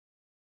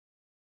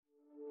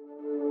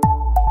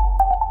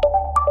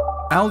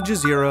Al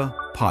Jazeera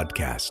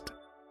Podcast.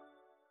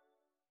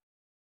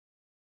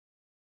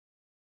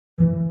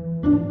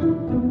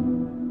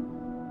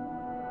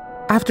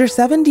 After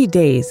 70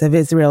 days of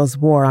Israel's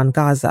war on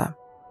Gaza,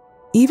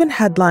 even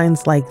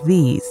headlines like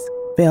these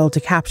fail to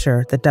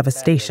capture the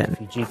devastation.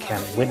 Refugee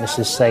camp.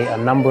 Witnesses say a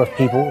number of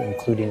people,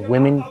 including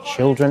women,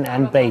 children,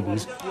 and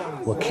babies,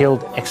 were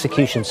killed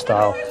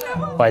execution-style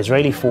by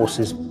Israeli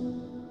forces.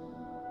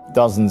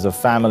 Dozens of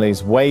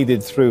families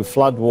waded through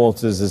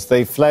floodwaters as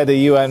they fled a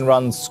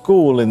UN-run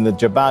school in the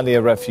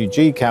Jabalia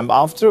refugee camp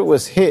after it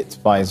was hit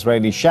by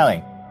Israeli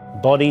shelling.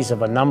 Bodies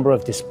of a number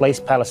of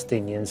displaced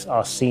Palestinians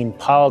are seen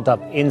piled up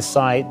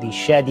inside the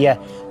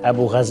Shadia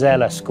Abu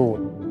Ghazala school.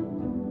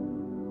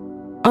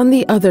 On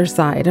the other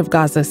side of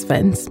Gaza's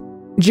fence,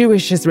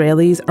 Jewish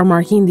Israelis are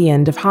marking the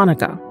end of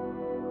Hanukkah.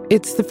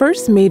 It's the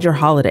first major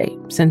holiday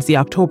since the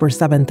October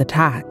 7th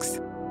attacks.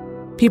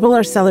 People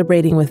are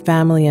celebrating with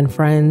family and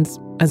friends,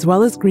 as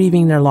well as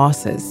grieving their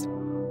losses.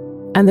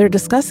 And they're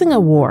discussing a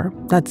war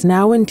that's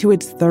now into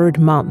its third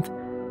month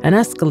and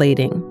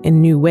escalating in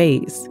new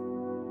ways,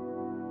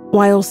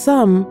 while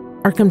some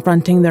are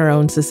confronting their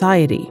own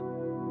society.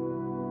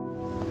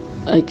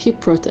 I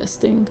keep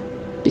protesting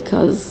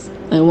because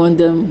I want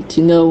them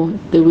to know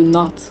they will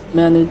not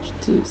manage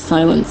to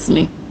silence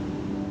me.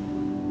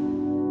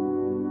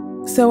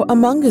 So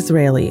among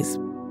Israelis,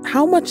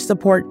 how much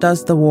support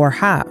does the war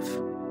have?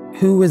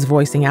 Who is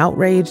voicing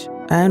outrage,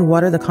 and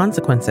what are the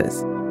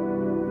consequences?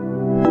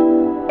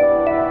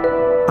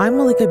 I'm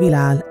Malika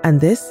Bilal,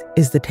 and this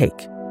is The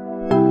Take.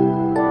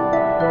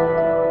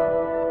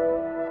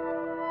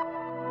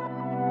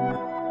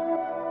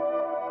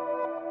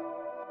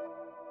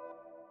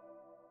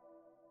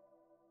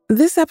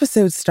 This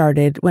episode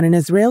started when an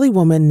Israeli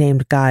woman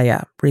named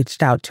Gaia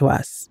reached out to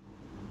us.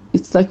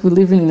 It's like we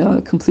live in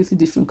a completely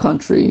different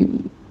country.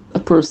 A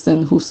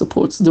person who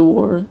supports the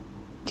war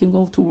can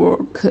go to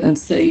work and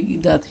say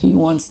that he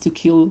wants to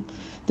kill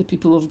the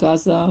people of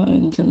Gaza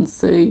and can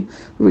say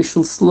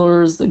racial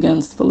slurs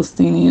against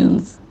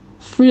Palestinians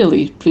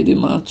freely, pretty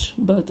much.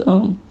 But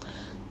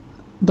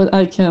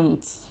I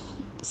can't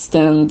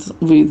stand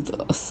with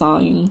a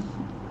sign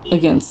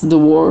against the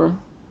war.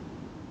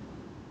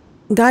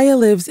 Gaia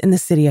lives in the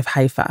city of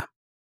Haifa,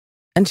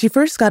 and she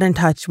first got in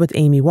touch with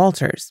Amy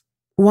Walters,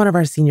 one of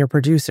our senior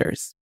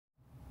producers.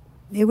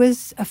 It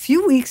was a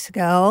few weeks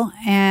ago,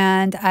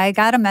 and I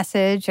got a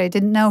message. I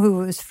didn't know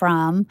who it was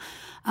from,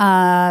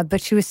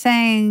 but she was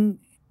saying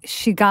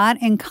she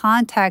got in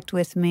contact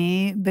with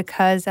me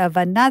because of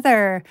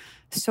another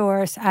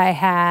source I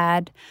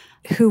had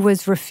who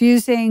was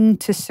refusing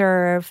to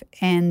serve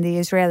in the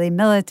Israeli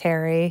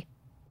military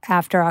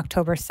after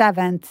October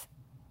 7th.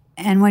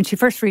 And when she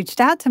first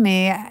reached out to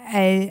me,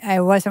 I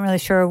wasn't really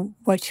sure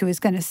what she was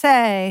going to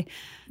say,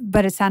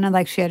 but it sounded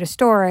like she had a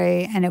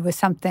story, and it was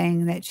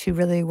something that she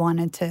really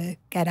wanted to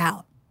get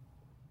out.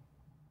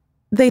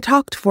 They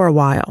talked for a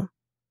while,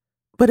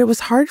 but it was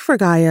hard for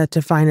Gaia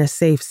to find a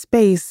safe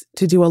space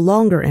to do a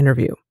longer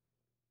interview.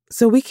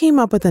 So we came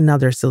up with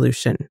another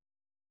solution.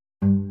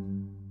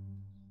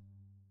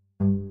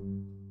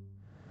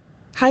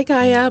 Hi,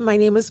 Gaia. My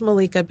name is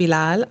Malika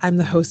Bilal. I'm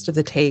the host of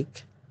The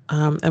Take.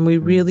 And we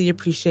really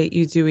appreciate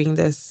you doing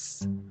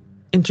this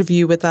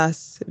interview with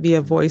us via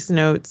voice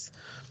notes.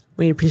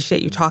 We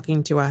appreciate you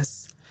talking to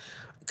us.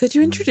 Could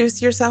you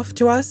introduce yourself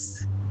to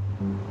us?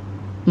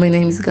 My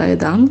name is Gaia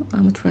Dan.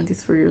 I'm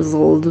 23 years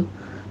old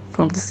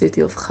from the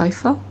city of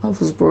Haifa. I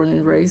was born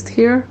and raised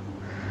here.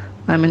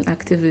 I'm an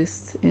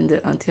activist in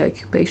the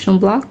anti-occupation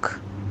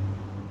bloc.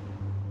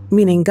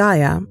 Meaning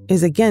Gaia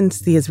is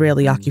against the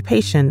Israeli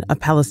occupation of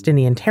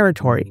Palestinian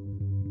territory.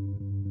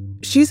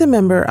 She's a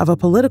member of a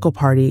political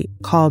party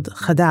called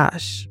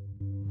Hadash.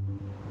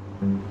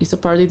 It's a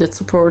party that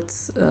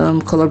supports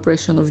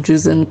collaboration of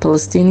Jews and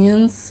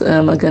Palestinians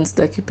against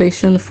the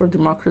occupation, for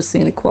democracy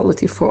and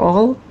equality for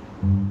all.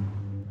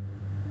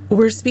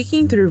 We're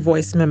speaking through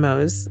voice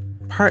memos,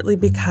 partly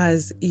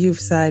because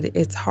you've said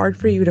it's hard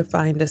for you to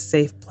find a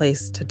safe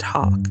place to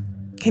talk.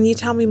 Can you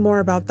tell me more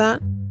about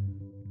that?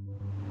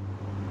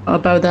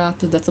 About that,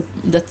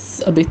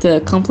 that's a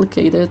bit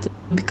complicated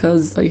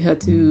because I had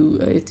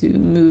to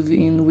move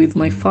in with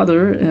my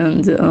father,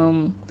 and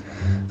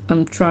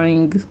I'm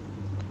trying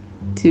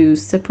to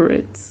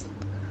separate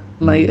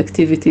my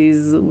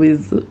activities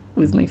with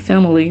my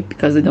family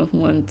because I don't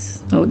want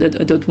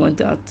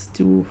that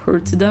to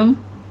hurt them.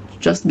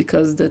 Just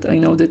because that I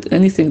know that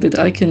anything that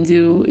I can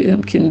do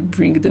can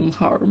bring them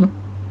harm.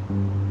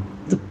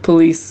 The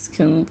police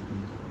can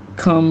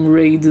come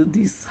raid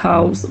this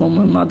house or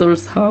my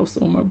mother's house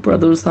or my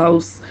brother's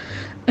house,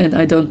 and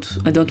I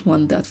don't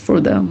want that for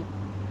them.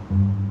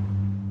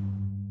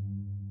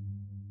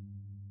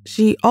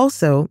 She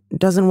also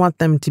doesn't want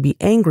them to be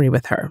angry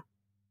with her,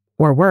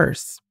 or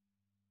worse.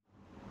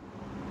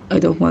 I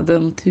don't want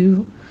them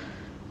to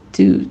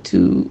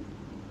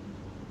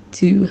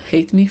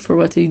hate me for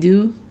what I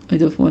do. I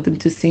don't want them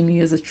to see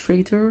me as a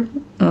traitor.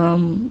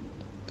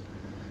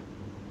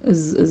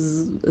 As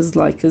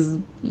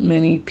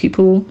many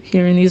people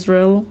here in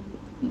Israel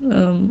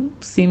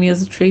see me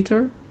as a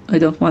traitor. I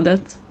don't want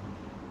that.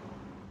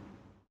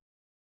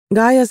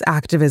 Gaya's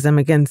activism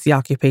against the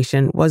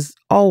occupation was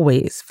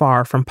always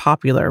far from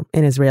popular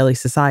in Israeli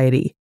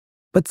society.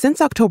 But since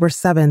October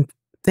 7th,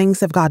 things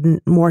have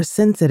gotten more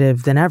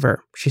sensitive than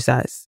ever, she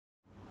says.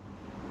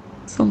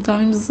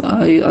 Sometimes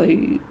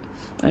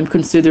I'm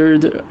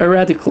considered a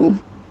radical,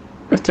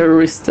 a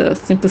terrorist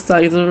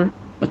sympathizer,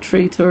 a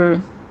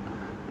traitor,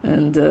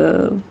 and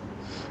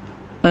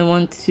I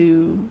want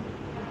to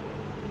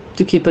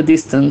keep a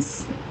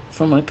distance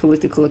from my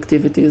political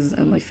activities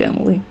and my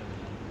family,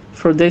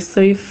 for their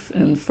sake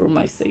and for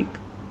my sake.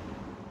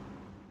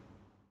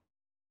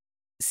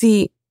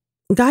 See,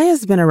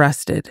 Gaya's been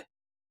arrested.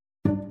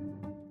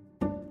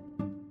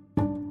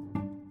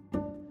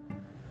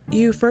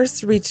 You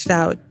first reached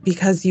out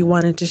because you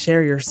wanted to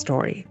share your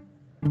story.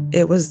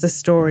 It was the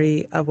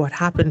story of what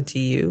happened to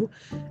you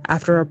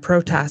after a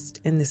protest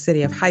in the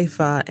city of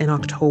Haifa in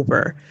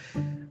October,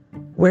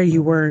 where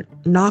you were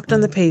knocked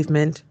on the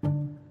pavement,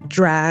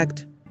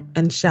 dragged,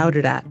 and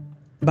shouted at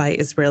by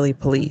Israeli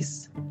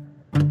police.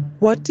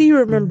 What do you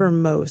remember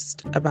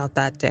most about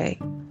that day?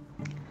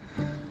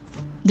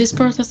 This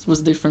protest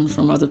was different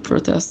from other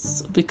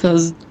protests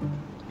because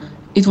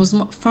it was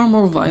far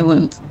more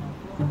violent.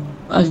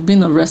 I've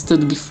been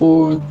arrested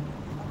before.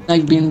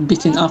 I've been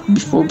beaten up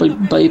before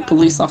by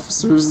police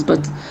officers,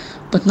 but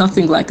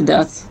nothing like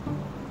that.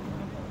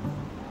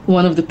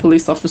 One of the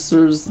police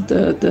officers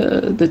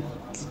that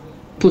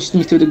pushed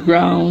me to the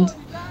ground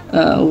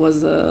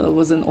was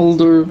an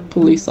older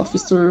police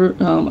officer.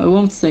 I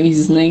won't say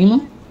his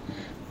name,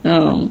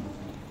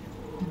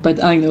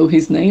 but I know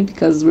his name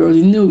because we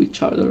already knew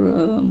each other.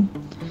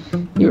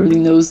 He already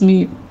knows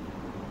me.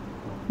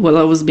 While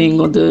I was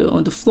being on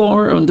the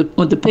floor, on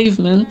the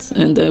pavement,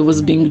 and I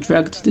was being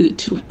dragged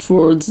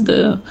towards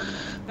the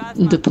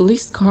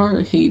police car,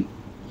 he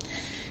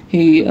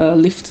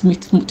lifted me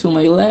to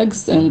my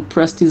legs and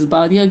pressed his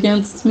body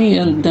against me,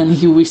 and then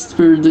he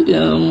whispered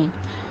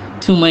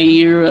to my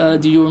ear,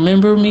 "Do you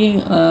remember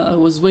me? I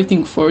was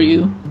waiting for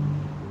you."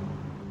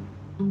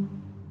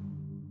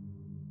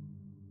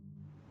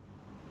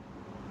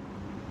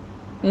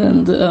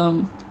 And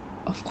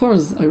of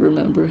course I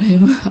remember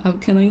him. How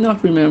can I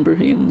not remember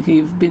him?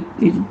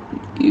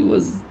 He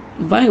was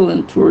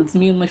violent towards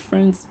me and my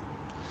friends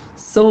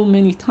so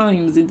many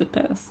times in the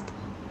past.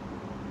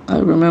 I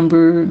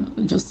remember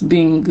just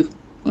being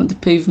on the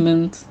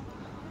pavement,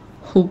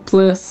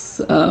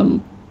 hopeless.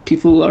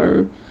 People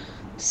are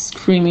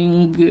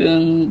screaming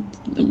and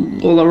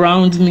all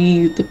around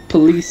me. The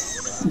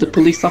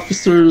police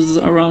officers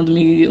around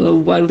me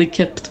while they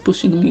kept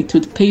pushing me to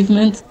the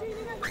pavement.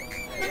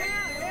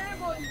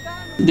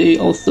 They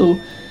also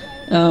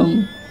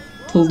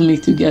told me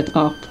to get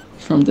up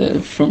from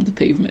the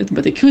pavement,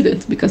 but I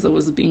couldn't because I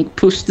was being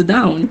pushed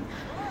down.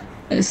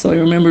 So I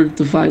remember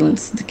the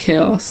violence, the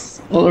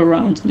chaos all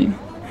around me.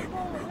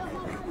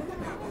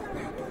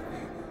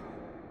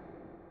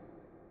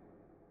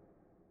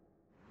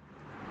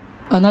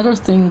 Another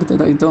thing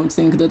that I don't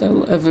think that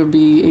I'll ever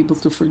be able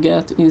to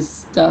forget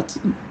is that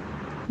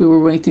we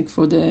were waiting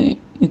for the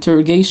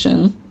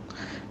interrogation,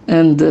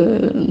 and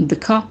the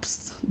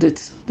cops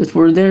that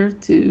were there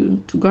to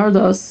guard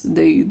us,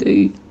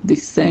 they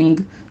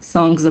sang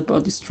songs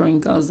about destroying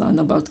Gaza and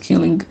about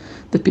killing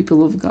the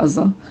people of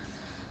Gaza.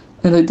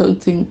 And I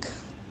don't think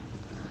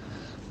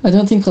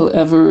I'll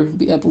ever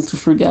be able to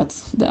forget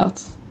that.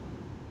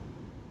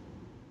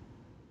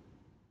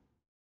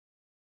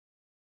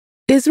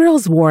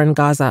 Israel's war in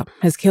Gaza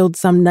has killed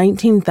some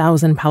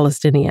 19,000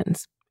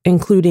 Palestinians,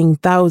 including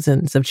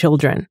thousands of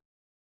children.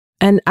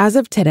 And as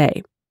of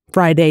today,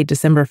 Friday,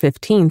 December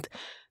 15th,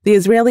 the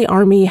Israeli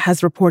army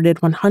has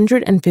reported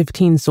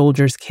 115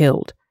 soldiers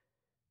killed.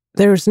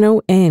 There's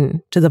no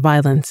end to the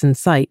violence in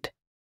sight.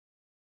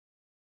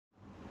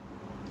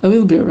 I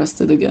will be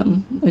arrested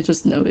again. I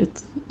just know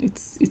it.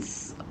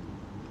 It's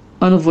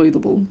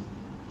unavoidable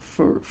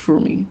for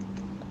me.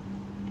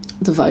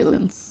 The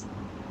violence.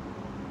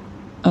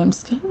 I'm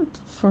scared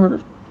for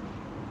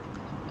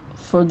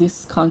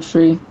this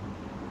country.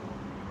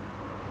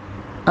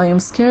 I am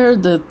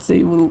scared that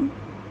they will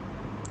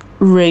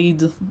raid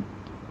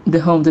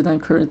the home that I'm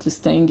currently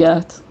staying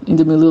at in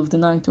the middle of the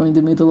night or in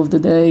the middle of the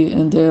day,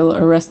 and they'll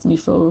arrest me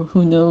for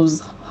who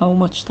knows how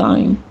much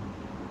time.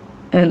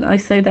 And I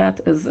say that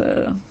as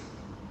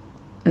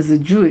a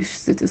Jewish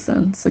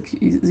citizen. It's like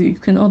you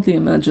can only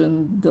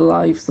imagine the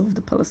lives of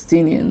the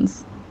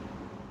Palestinians.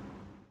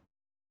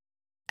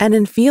 And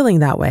in feeling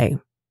that way,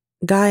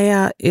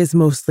 Gaya is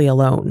mostly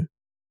alone.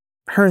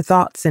 Her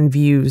thoughts and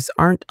views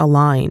aren't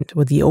aligned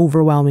with the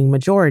overwhelming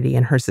majority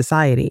in her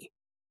society.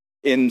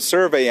 In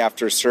survey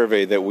after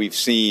survey that we've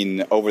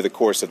seen over the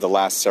course of the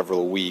last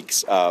several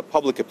weeks,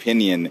 public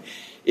opinion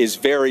is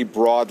very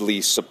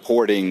broadly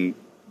supporting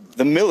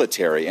the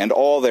military and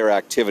all their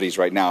activities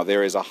right now.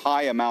 There is a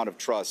high amount of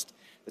trust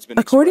that's been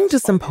According to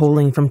some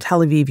polling from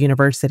Tel Aviv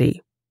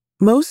University,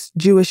 most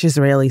Jewish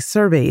Israelis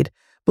surveyed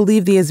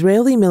believe the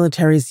Israeli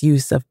military's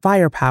use of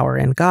firepower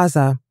in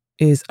Gaza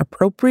is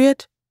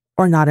appropriate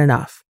or not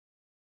enough.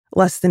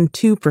 Less than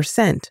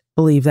 2%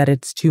 believe that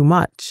it's too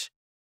much.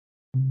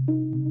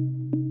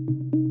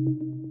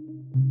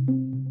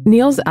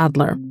 Niels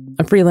Adler,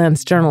 a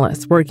freelance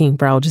journalist working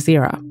for Al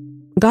Jazeera,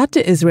 got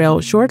to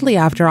Israel shortly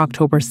after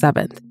October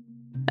 7th,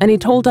 and he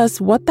told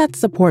us what that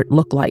support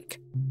looked like.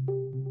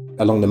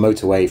 Along the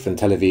motorway from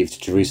Tel Aviv to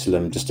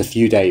Jerusalem, just a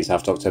few days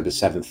after October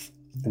 7th,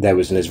 there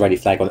was an Israeli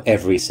flag on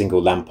every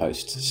single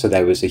lamppost. So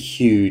there was a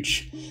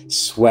huge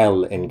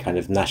swell in kind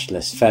of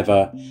nationalist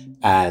fervor,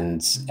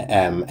 and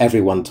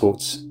everyone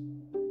talked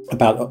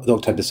about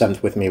October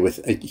 7th with me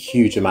with a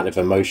huge amount of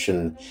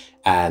emotion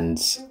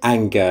and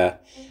anger,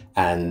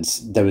 and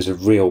there was a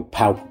real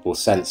palpable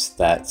sense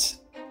that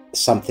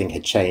something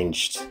had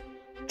changed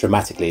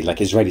dramatically,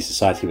 like Israeli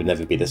society would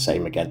never be the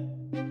same again.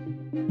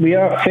 We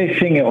are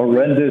facing a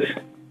horrendous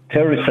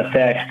terrorist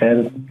attack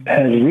that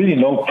has really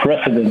no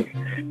precedent,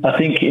 I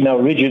think, in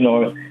our region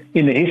or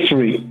in the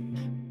history.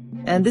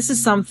 And this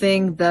is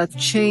something that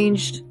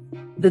changed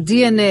the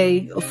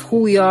DNA of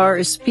who we are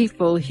as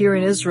people here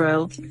in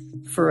Israel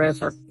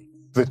forever.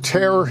 The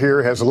terror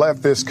here has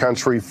left this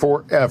country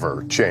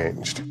forever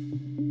changed.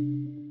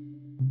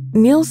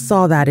 Niels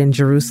saw that in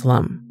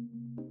Jerusalem.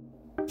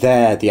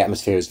 There, the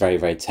atmosphere was very,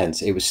 very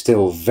tense. It was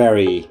still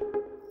very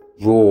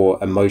raw,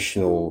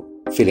 emotional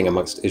feeling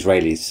amongst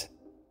Israelis.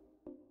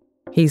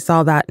 He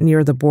saw that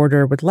near the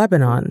border with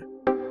Lebanon.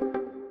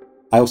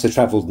 I also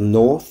traveled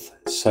north,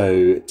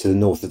 so to the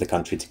north of the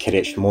country, to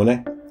Kiryat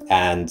Shmona,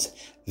 and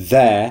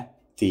there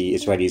the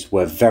Israelis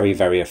were very,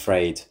 very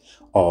afraid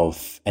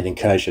of an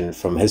incursion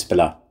from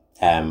Hezbollah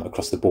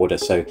across the border.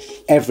 So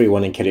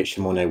everyone in Kiryat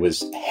Shmona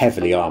was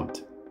heavily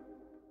armed.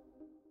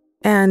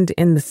 And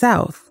in the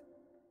south,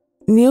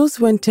 Niels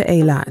went to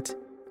Eilat,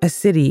 a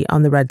city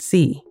on the Red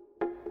Sea.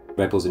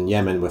 Rebels in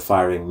Yemen were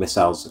firing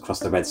missiles across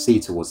the Red Sea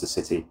towards the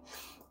city,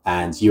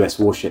 and US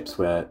warships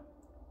were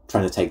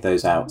trying to take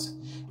those out.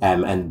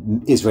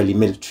 And Israeli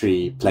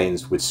military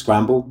planes would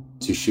scramble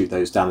to shoot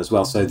those down as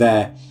well. So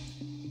there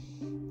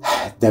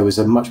was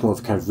a much more of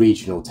a kind of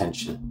regional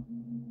tension.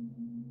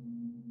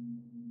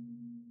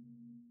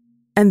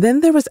 And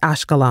then there was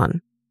Ashkelon.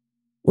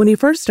 When he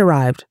first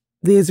arrived,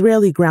 the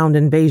Israeli ground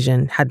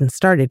invasion hadn't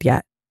started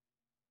yet.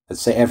 I'd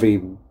say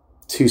every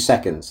 2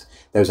 seconds,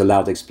 there was a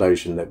loud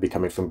explosion that would be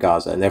coming from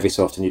Gaza. And every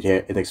so often you'd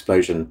hear an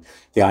explosion,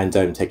 the Iron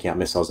Dome taking out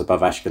missiles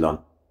above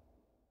Ashkelon.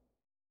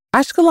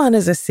 Ashkelon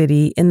is a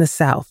city in the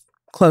south,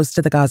 close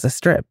to the Gaza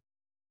Strip.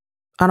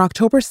 On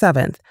October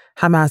 7th,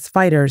 Hamas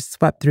fighters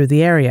swept through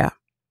the area.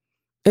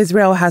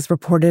 Israel has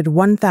reported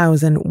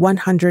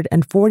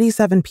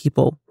 1,147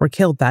 people were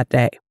killed that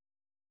day.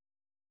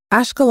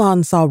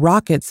 Ashkelon saw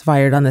rockets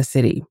fired on the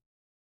city.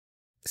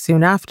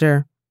 Soon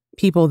after,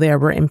 people there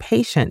were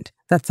impatient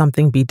that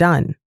something be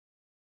done.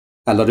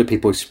 A lot of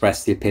people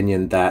expressed the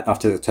opinion that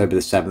after October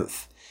the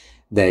 7th,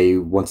 they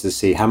wanted to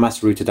see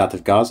Hamas rooted out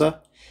of Gaza.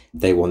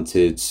 They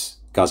wanted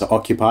Gaza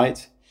occupied,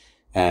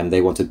 and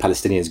they wanted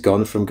Palestinians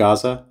gone from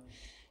Gaza.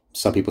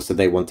 Some people said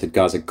they wanted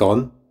Gaza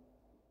gone.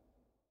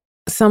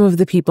 Some of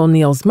the people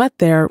Niels met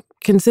there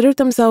considered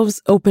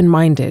themselves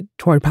open-minded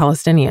toward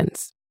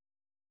Palestinians.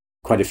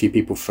 Quite a few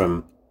people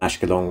from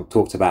Ashkelon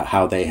talked about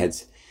how they had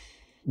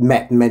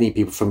met many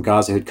people from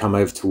Gaza who'd come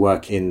over to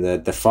work in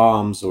the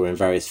farms or in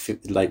various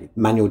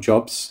manual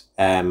jobs,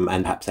 and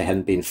perhaps they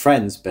hadn't been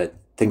friends, but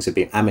things had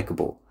been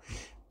amicable.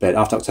 But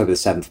after October the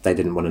 7th, they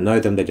didn't want to know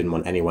them. They didn't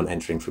want anyone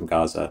entering from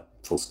Gaza,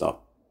 full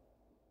stop.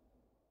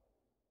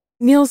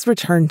 Niels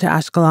returned to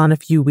Ashkelon a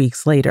few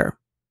weeks later,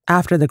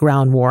 after the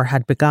ground war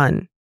had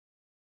begun.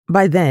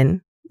 By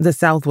then, the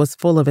south was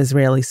full of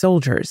Israeli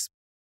soldiers,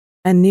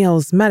 and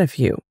Niels met a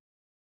few.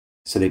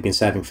 So they'd been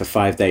serving for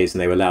 5 days,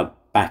 and they were allowed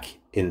back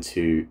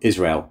into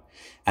Israel,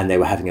 and they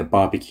were having a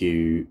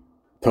barbecue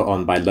put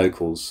on by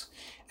locals,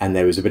 and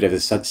there was a bit of a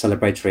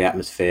celebratory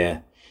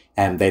atmosphere.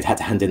 They'd had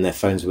to hand in their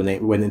phones when they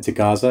went into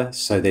Gaza,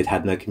 so they'd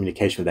had no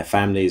communication with their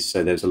families,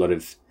 so there was a lot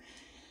of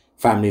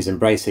families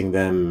embracing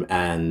them,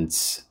 and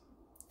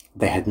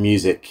they had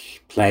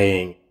music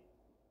playing.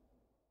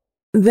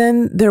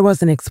 Then there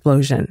was an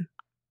explosion.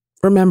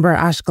 Remember,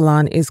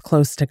 Ashkelon is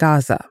close to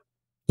Gaza.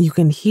 You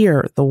can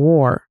hear the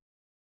war.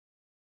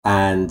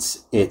 And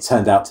it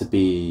turned out to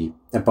be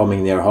a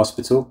bombing near a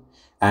hospital.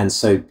 And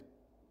so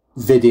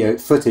video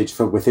footage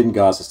from within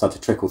Gaza started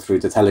to trickle through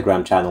the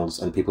Telegram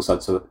channels, and people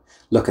started to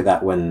look at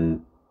that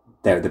when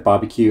they're at the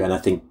barbecue. And I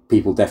think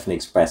people definitely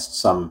expressed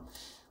some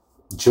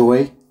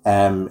joy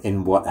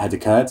in what had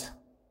occurred.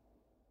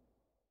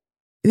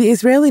 The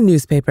Israeli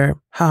newspaper,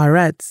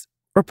 Haaretz,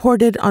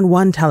 reported on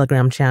one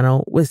Telegram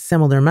channel with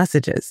similar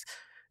messages,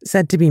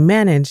 said to be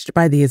managed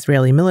by the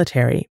Israeli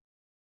military.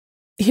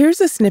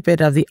 Here's a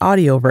snippet of the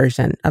audio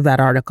version of that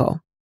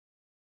article.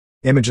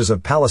 Images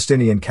of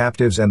Palestinian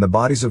captives and the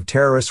bodies of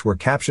terrorists were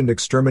captioned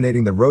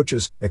exterminating the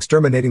roaches,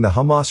 exterminating the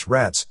Hamas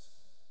rats.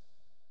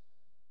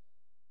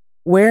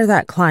 Where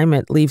that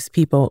climate leaves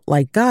people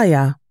like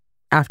Gaia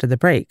after the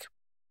break.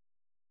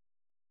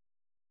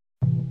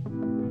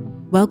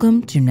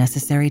 Welcome to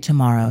Necessary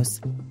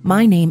Tomorrows.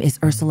 My name is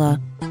Ursula.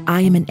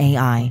 I am an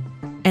AI,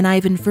 and I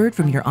have inferred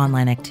from your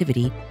online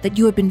activity that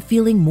you have been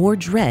feeling more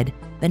dread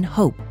than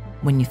hope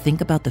when you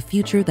think about the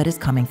future that is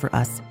coming for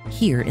us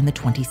here in the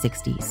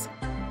 2060s.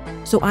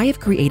 So I have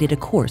created a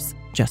course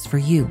just for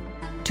you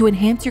to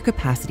enhance your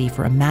capacity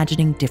for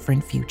imagining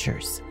different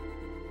futures.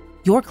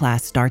 Your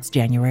class starts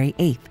January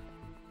 8th.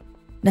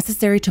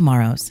 Necessary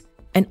Tomorrows,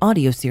 an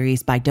audio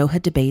series by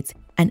Doha Debates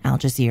and Al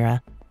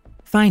Jazeera.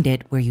 Find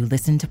it where you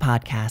listen to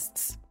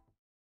podcasts.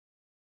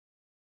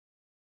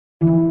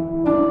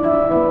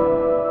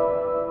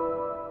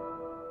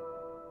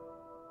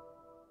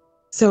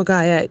 So,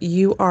 Gaia,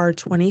 you are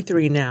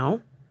 23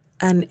 now,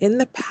 and in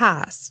the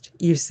past,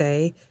 you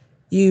say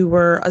you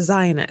were a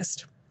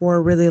Zionist for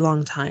a really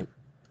long time.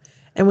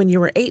 And when you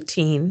were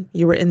 18,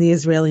 you were in the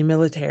Israeli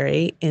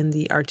military in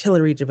the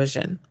artillery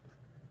division.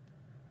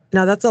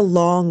 Now, that's a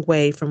long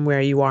way from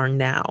where you are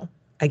now,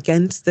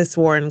 against this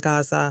war in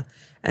Gaza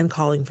and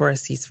calling for a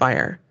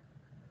ceasefire.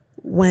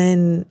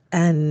 When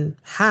and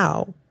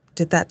how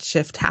did that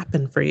shift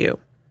happen for you?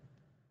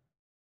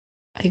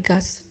 I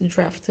got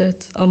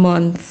drafted a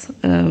month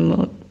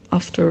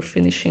after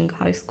finishing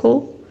high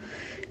school.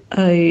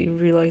 I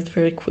realized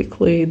very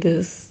quickly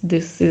this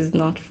is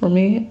not for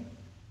me.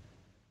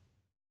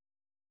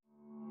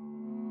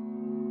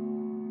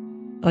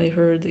 I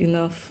heard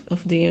enough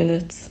of the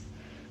units,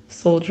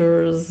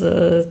 soldiers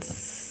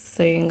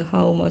saying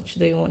how much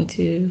they want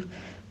to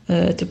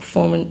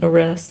perform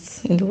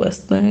arrests in the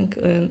West Bank,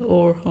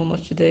 or how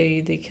much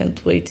they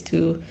can't wait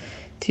to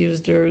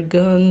use their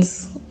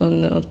guns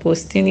on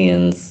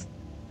Palestinians.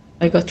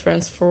 I got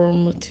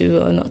transformed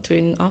to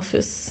an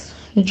office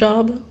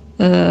job,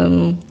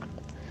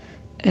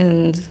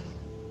 and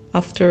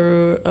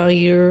after a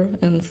year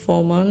and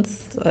 4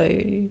 months,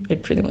 I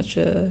pretty much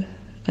I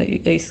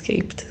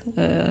escaped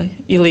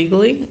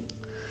illegally.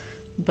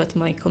 But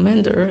my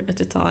commander at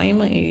the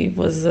time, he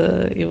was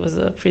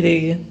a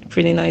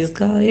pretty nice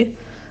guy,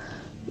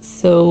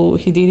 so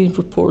he didn't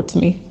report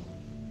me.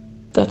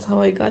 That's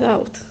how I got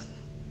out.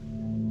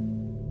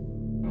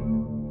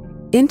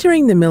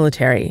 Entering the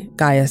military,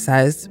 Gaia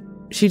says,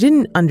 she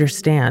didn't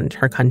understand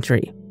her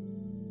country.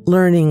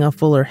 Learning a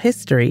fuller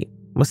history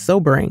was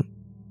sobering.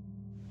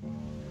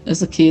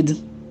 As a kid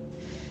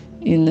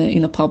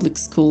in a public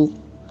school,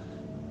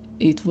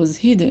 it was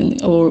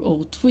hidden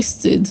or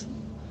twisted,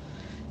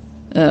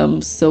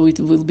 so it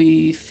will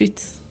be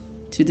fit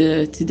to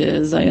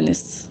the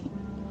Zionist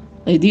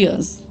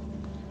ideas.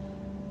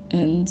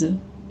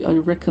 And I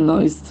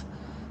recognized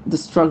the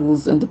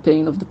struggles and the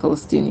pain of the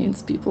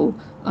Palestinians people.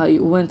 I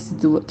went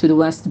to the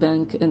West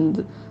Bank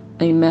and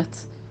I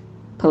met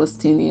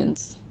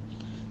Palestinians.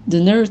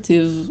 The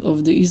narrative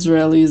of the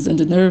Israelis and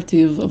the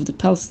narrative of the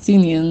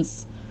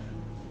Palestinians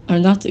are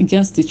not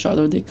against each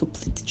other, they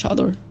complete each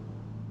other.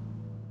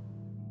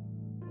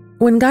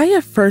 When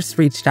Gaia first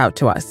reached out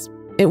to us,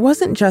 it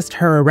wasn't just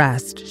her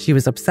arrest she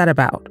was upset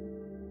about.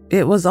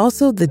 It was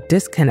also the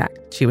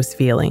disconnect she was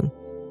feeling.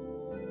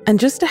 And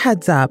just a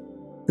heads up,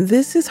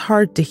 this is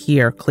hard to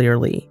hear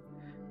clearly.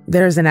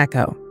 There's an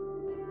echo.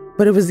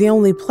 But it was the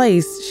only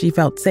place she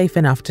felt safe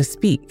enough to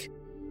speak.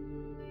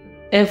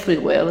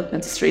 Everywhere in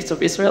the streets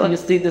of Israel, you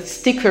see the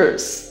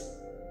stickers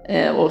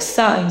or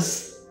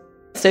signs.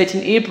 So in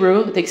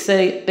Hebrew, they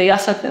say,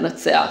 Beyachad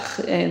Nenatzeach.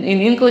 And in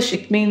English,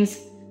 it means,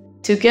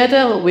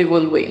 together we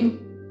will win.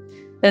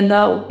 And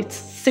now it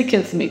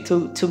sickens me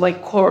to my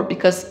core,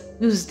 because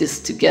who's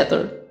this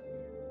together?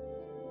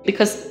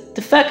 Because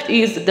the fact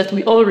is that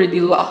we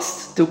already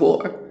lost the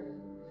war.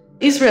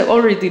 Israel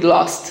already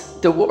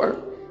lost the war.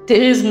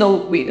 There is no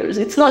winners.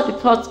 It's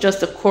not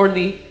just a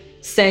corny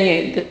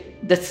saying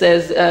that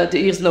says there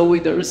is no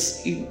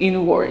winners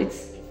in war.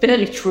 It's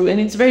very true, and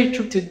it's very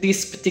true to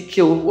this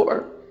particular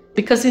war.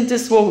 Because in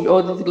this war we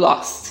already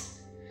lost.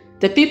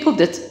 The people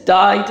that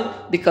died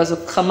because of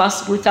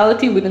Hamas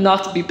brutality will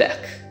not be back.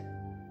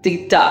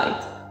 They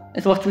died.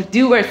 And what we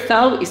do right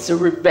now is a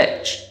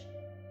revenge.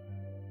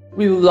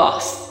 We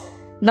lost.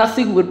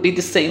 Nothing would be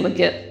the same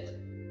again.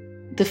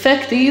 The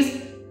fact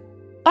is,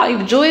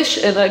 I'm Jewish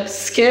and I'm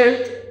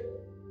scared.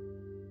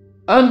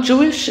 I'm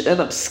Jewish and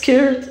I'm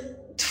scared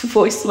to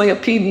voice my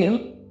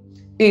opinion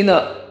in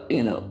a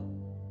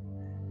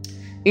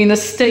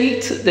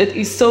state that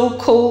is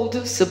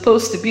so-called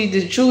supposed to be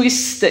the Jewish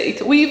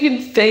state. We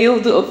even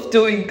failed of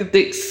doing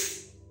this.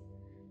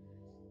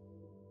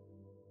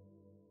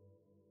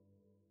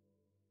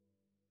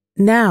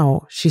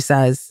 Now, she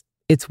says,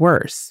 it's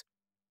worse.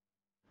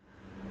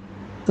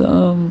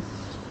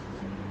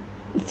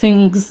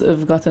 Things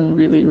have gotten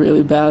really,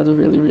 really bad,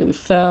 really, really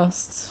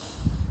fast.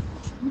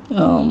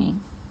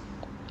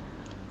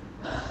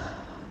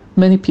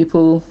 Many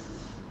people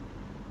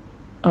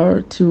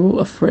are too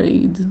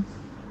afraid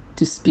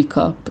to speak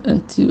up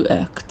and to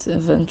act.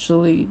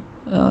 Eventually,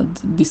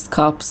 these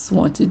cops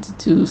wanted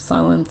to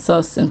silence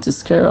us and to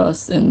scare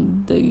us,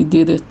 and they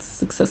did it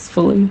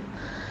successfully,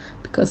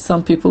 because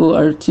some people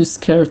are too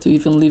scared to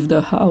even leave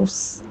their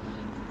house.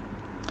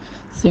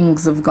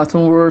 Things have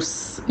gotten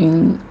worse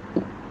in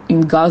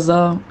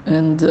Gaza,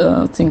 and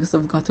things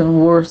have gotten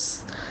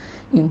worse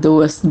in the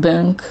West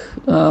Bank,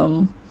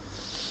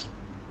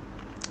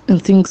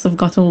 and things have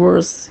gotten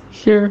worse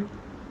here.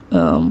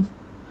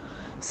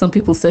 Some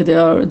people say they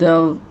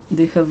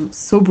have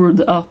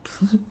sobered up,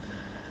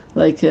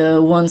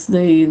 Once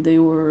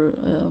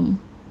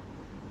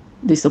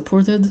they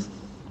supported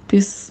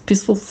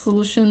peaceful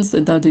solutions,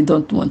 and now they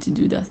don't want to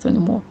do that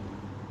anymore.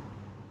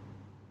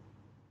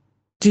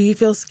 Do you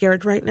feel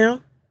scared right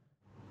now?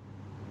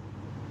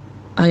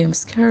 I am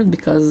scared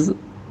because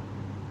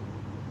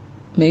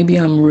maybe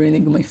I'm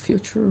ruining my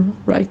future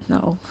right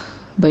now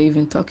by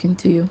even talking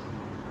to you.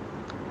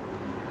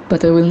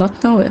 But I will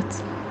not know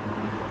it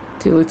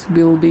till it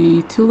will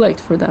be too late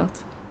for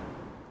that.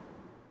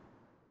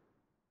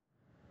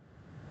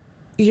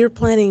 You're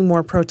planning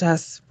more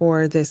protests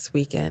for this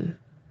weekend.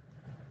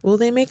 Will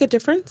they make a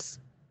difference?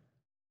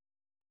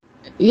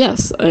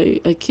 Yes,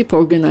 I keep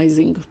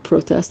organizing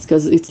protests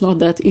because it's not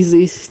that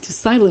easy to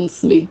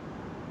silence me.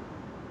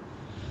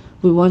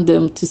 We want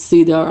them to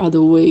see there are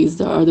other ways,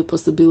 there are other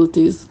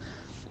possibilities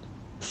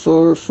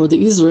for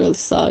the Israeli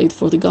side,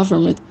 for the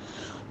government.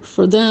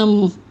 For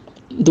them,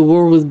 the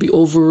war will be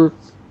over.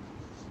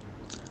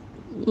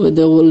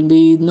 There will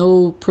be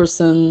no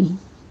person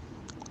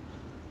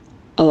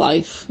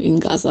alive in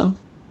Gaza.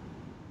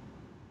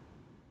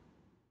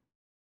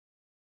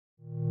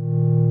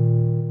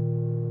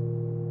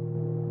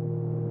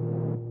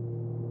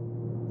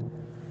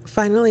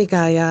 Finally,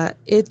 Gaia,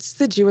 it's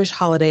the Jewish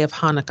holiday of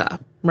Hanukkah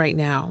right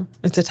now.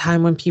 It's a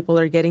time when people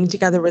are getting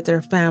together with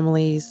their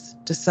families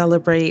to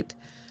celebrate.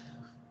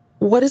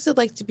 What is it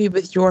like to be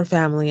with your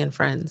family and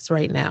friends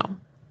right now?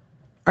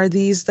 Are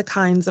these the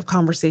kinds of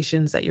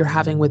conversations that you're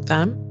having with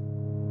them?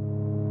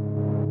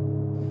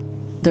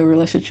 The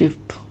relationship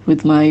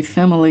with my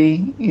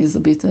family is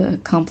a bit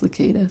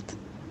complicated.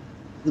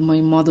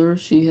 My mother,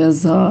 she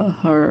has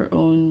her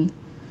own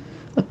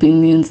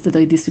opinions that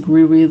I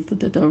disagree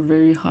with, that are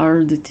very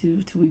hard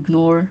to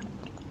ignore.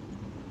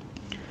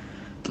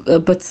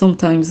 But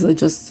sometimes I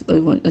just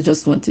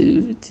want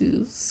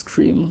to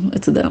scream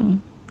at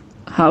them.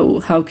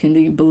 How can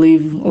they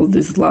believe all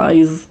these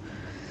lies?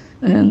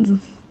 And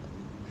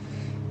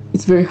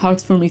it's very hard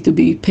for me to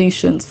be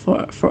patient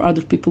for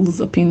other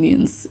people's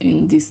opinions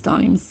in these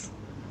times,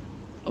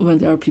 when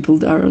there are people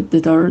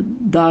that are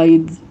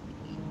died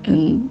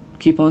and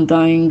keep on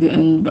dying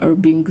and are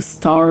being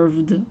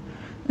starved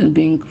and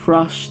being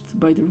crushed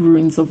by the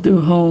ruins of their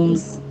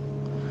homes.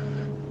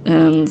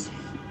 And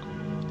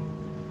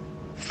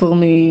for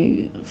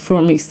me,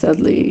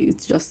 sadly,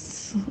 it's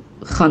just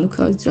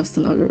Hanukkah. It's just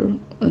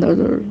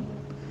another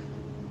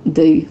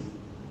day.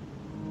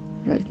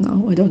 Right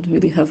now, I don't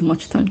really have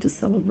much time to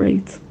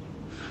celebrate.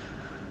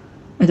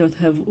 I don't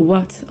have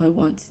what I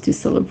want to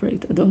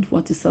celebrate. I don't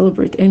want to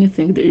celebrate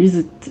anything. There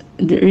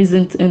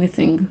isn't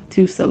anything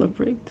to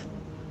celebrate.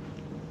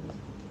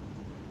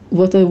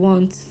 What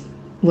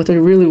I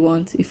really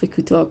want, if I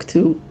could talk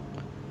to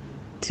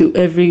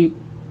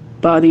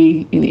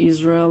everybody in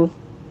Israel,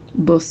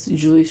 both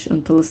Jewish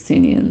and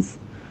Palestinians,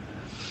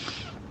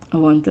 I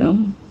want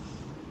them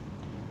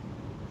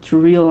to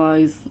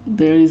realize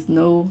there is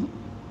no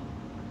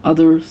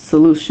other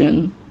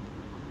solution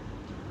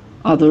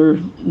other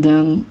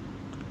than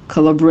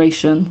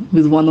collaboration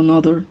with one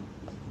another.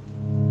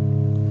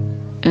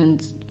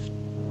 And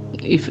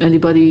if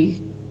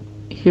anybody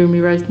hear me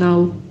right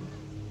now,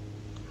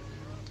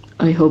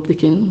 I hope you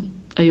can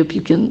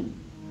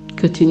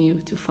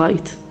continue to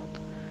fight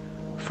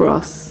for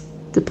us,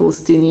 the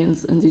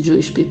Palestinians and the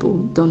Jewish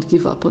people. Don't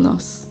give up on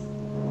us.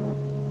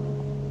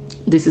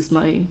 This is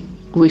my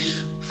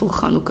wish for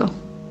Hanukkah.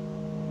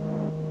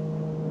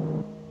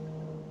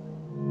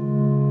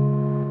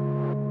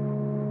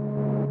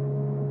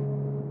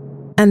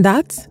 And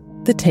that's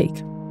The Take.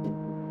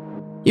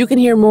 You can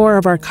hear more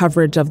of our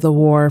coverage of the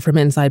war from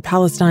inside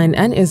Palestine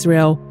and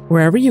Israel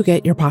wherever you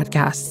get your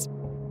podcasts.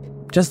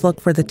 Just look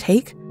for The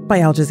Take by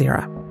Al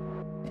Jazeera.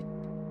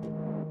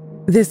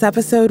 This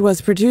episode was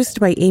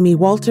produced by Amy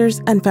Walters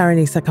and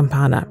Faranisa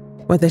Campana,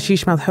 with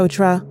Ashish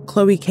Malhotra,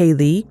 Chloe K.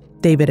 Lee,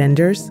 David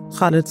Enders,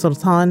 Khalid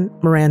Sultan,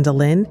 Miranda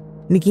Lynn,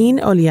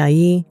 Nagin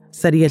Oliai,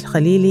 Sariyat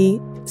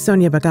Khalili,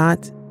 Sonia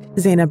Bagat,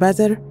 Zaina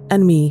Bazar,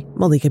 and me,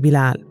 Malika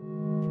Bilal.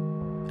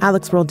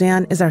 Alex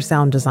Roldan is our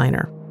sound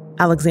designer.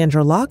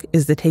 Alexandra Locke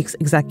is The Take's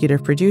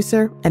executive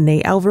producer, and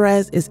Nate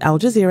Alvarez is Al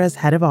Jazeera's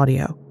head of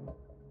audio.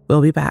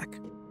 We'll be back.